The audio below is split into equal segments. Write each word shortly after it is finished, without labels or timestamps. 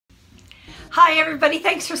Hi everybody,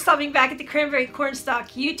 thanks for stopping back at the Cranberry Cornstalk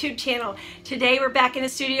YouTube channel. Today we're back in the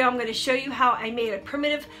studio. I'm going to show you how I made a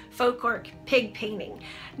primitive folk art pig painting.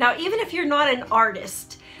 Now even if you're not an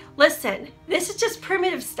artist, listen, this is just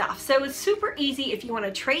primitive stuff. So it's super easy if you want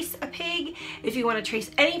to trace a pig, if you want to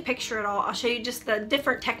trace any picture at all. I'll show you just the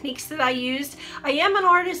different techniques that I used. I am an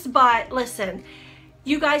artist, but listen,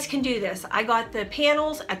 you guys can do this. I got the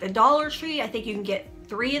panels at the Dollar Tree. I think you can get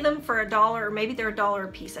 3 of them for $1, or maybe they're $1 a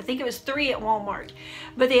piece. I think it was 3 at Walmart,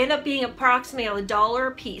 but they end up being approximately $1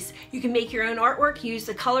 a piece. You can make your own artwork, use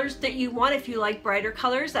the colors that you want. If you like brighter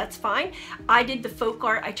colors, that's fine. I did the folk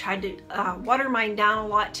art. I tried to water mine down a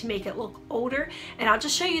lot to make it look older, and I'll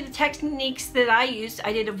just show you the techniques that I used.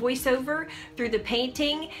 I did a voiceover through the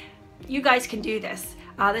painting. You guys can do this.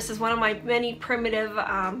 This is one of my many primitive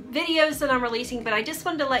videos that I'm releasing, but I just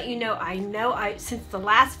wanted to let you know, since the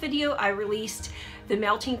last video I released the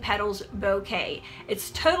Melting Petals bouquet.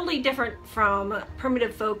 It's totally different from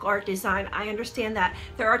primitive folk art design. I understand that.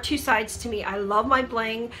 There are two sides to me. I love my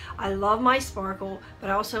bling, I love my sparkle, but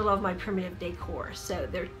I also love my primitive decor. So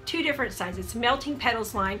they're two different sides. It's Melting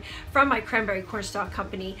Petals line from my Cranberry Cornstalk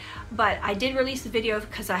company, but I did release the video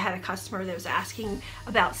because I had a customer that was asking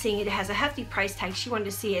about seeing it. It has a hefty price tag. She wanted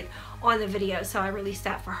to see it on the video, so I released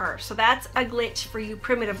that for her. So that's a glitch for you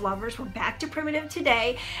primitive lovers. We're back to primitive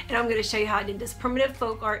today, and I'm going to show you how I did this primitive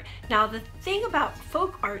folk art. Now the thing about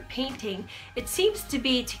folk art painting, it seems to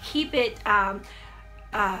be to keep it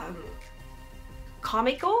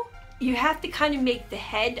comical. You have to kind of make the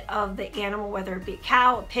head of the animal, whether it be a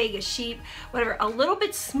cow, a pig, a sheep, whatever, a little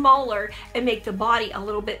bit smaller and make the body a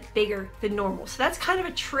little bit bigger than normal. So that's kind of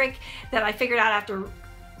a trick that I figured out after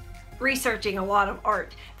researching a lot of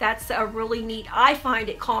art. That's a really neat, I find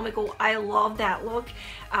it comical. I love that look.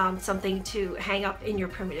 Something to hang up in your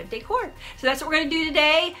primitive decor. So that's what we're going to do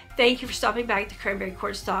today. Thank you for stopping by at the Cranberry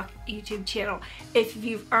Cornstalk YouTube channel.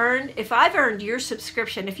 If I've earned your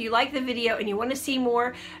subscription, if you like the video and you want to see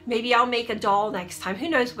more, maybe I'll make a doll next time. Who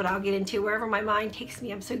knows what I'll get into, wherever my mind takes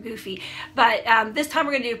me. I'm so goofy. But this time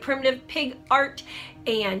we're going to do primitive pig art.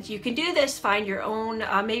 And you can do this, find your own,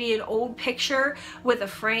 maybe an old picture with a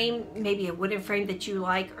frame, maybe a wooden frame that you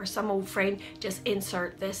like, or some old frame, just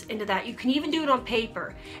insert this into that. You can even do it on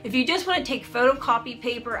paper. If you just want to take photocopy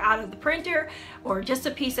paper out of the printer, or just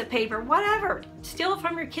a piece of paper, whatever, steal it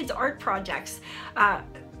from your kids' art projects.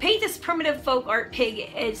 Paint this primitive folk art pig.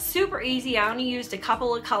 It's super easy. I only used a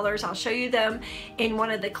couple of colors. I'll show you them in one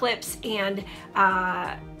of the clips, and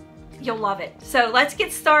you'll love it. So let's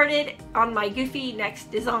get started on my goofy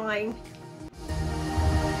next design.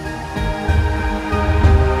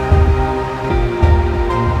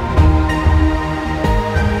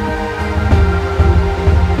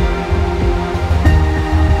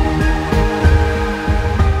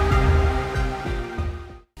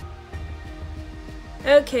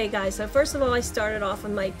 Okay guys, so first of all, I started off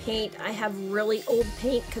with my paint. I have really old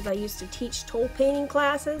paint because I used to teach toll painting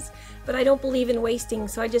classes, but I don't believe in wasting,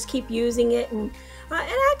 so I just keep using it, and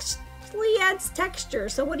it actually adds texture.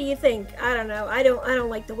 So what do you think? I don't know. I don't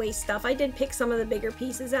like to waste stuff. I did pick some of the bigger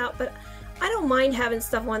pieces out, but I don't mind having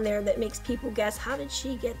stuff on there that makes people guess, how did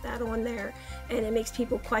she get that on there? And it makes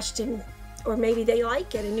people question, or maybe they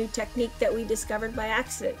like it, a new technique that we discovered by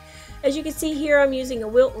accident. As you can see here, I'm using a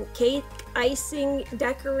Wilton cake icing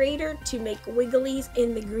decorator to make wigglies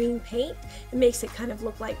in the green paint. It makes it kind of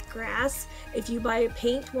look like grass. If you buy a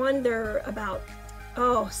paint one, they're about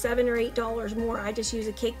 $7 or $8 more. I just use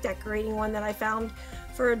a cake decorating one that I found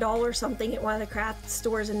for $1 something at one of the craft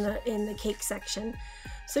stores in the cake section.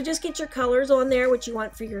 So just get your colors on there, what you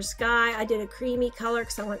want for your sky. I did a creamy color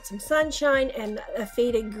because I want some sunshine, and a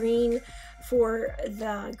faded green for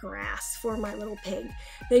the grass for my little pig.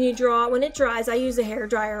 Then you draw. When it dries, I use a hair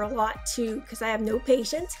dryer a lot too because I have no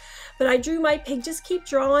patience, but I drew my pig. Just keep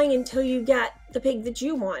drawing until you get the pig that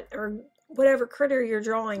you want, or whatever critter you're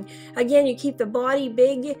drawing. Again, you keep the body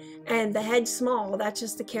big and the head small. That's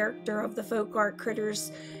just the character of the folk art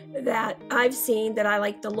critters that I've seen that I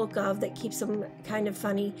like the look of, that keeps them kind of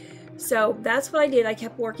funny. So that's what I did. I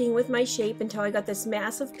kept working with my shape until I got this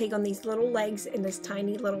massive pig on these little legs and this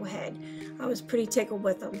tiny little head. I was pretty tickled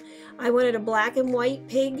with them. I wanted a black and white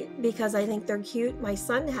pig because I think they're cute. My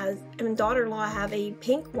son and daughter-in-law have a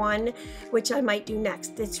pink one, which I might do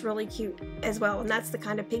next. It's really cute as well, and that's the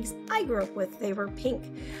kind of pigs I grew up with. They were pink,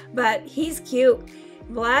 but he's cute.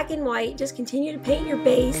 Black and white. Just continue to paint your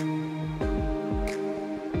base.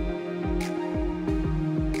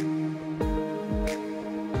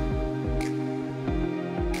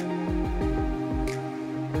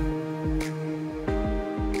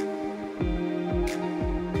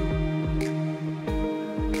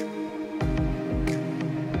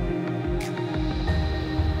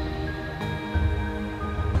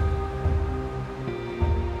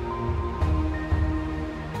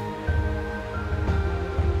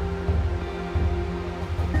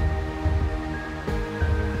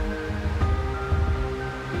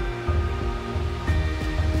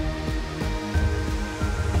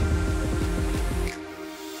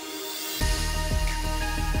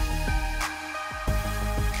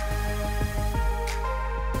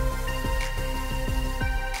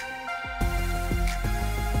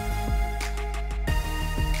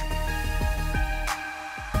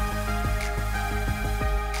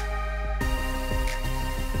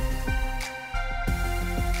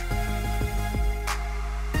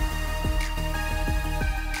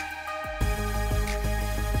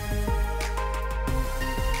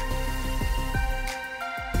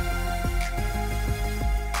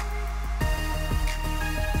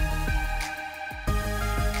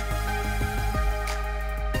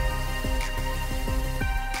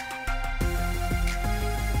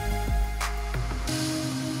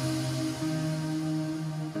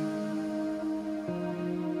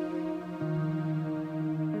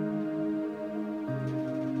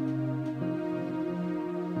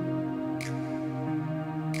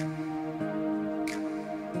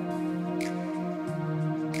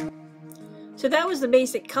 So that was the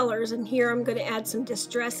basic colors, and here I'm going to add some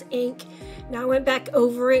distress ink. Now I went back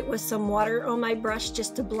over it with some water on my brush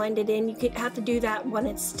just to blend it in. You could have to do that when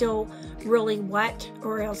it's still really wet,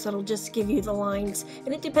 or else it'll just give you the lines.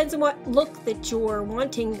 And it depends on what look that you're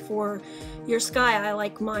wanting for your sky. I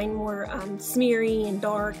like mine more smeary and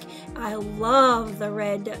dark. I love the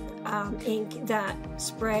red ink that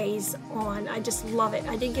sprays on. I just love it.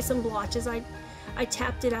 I did get some blotches. I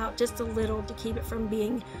tapped it out just a little to keep it from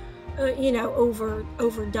being you know,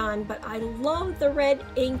 overdone, but I love the red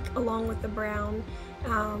ink along with the brown.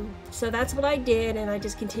 So that's what I did, and I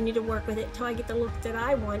just continue to work with it until I get the look that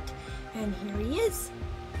I want, and here he is.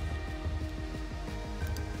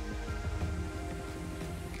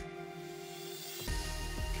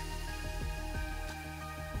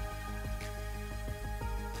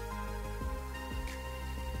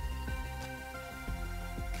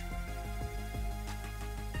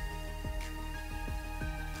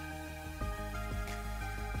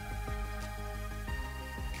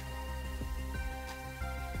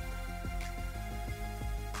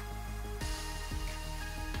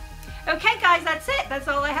 Okay guys, that's it. That's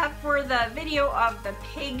all I have for the video of the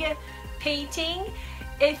pig painting.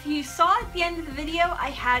 If you saw at the end of the video, I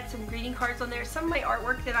had some greeting cards on there, some of my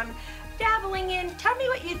artwork that I'm dabbling in. Tell me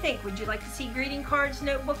what you think. Would you like to see greeting cards,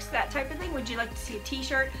 notebooks, that type of thing? Would you like to see a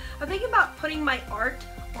t-shirt? I'm thinking about putting my art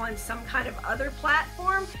on some kind of other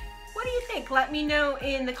platform. What do you think? Let me know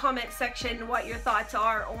in the comment section what your thoughts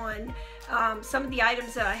are on some of the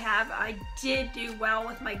items that I have. I did do well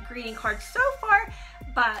with my greeting cards so far,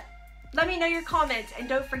 but let me know your comments, and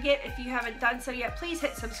don't forget, if you haven't done so yet, please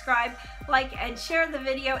hit subscribe, like, and share the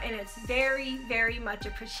video, and it's very, very much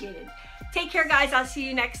appreciated. Take care, guys. I'll see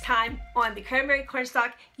you next time on the Cranberry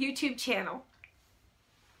Cornstalk YouTube channel.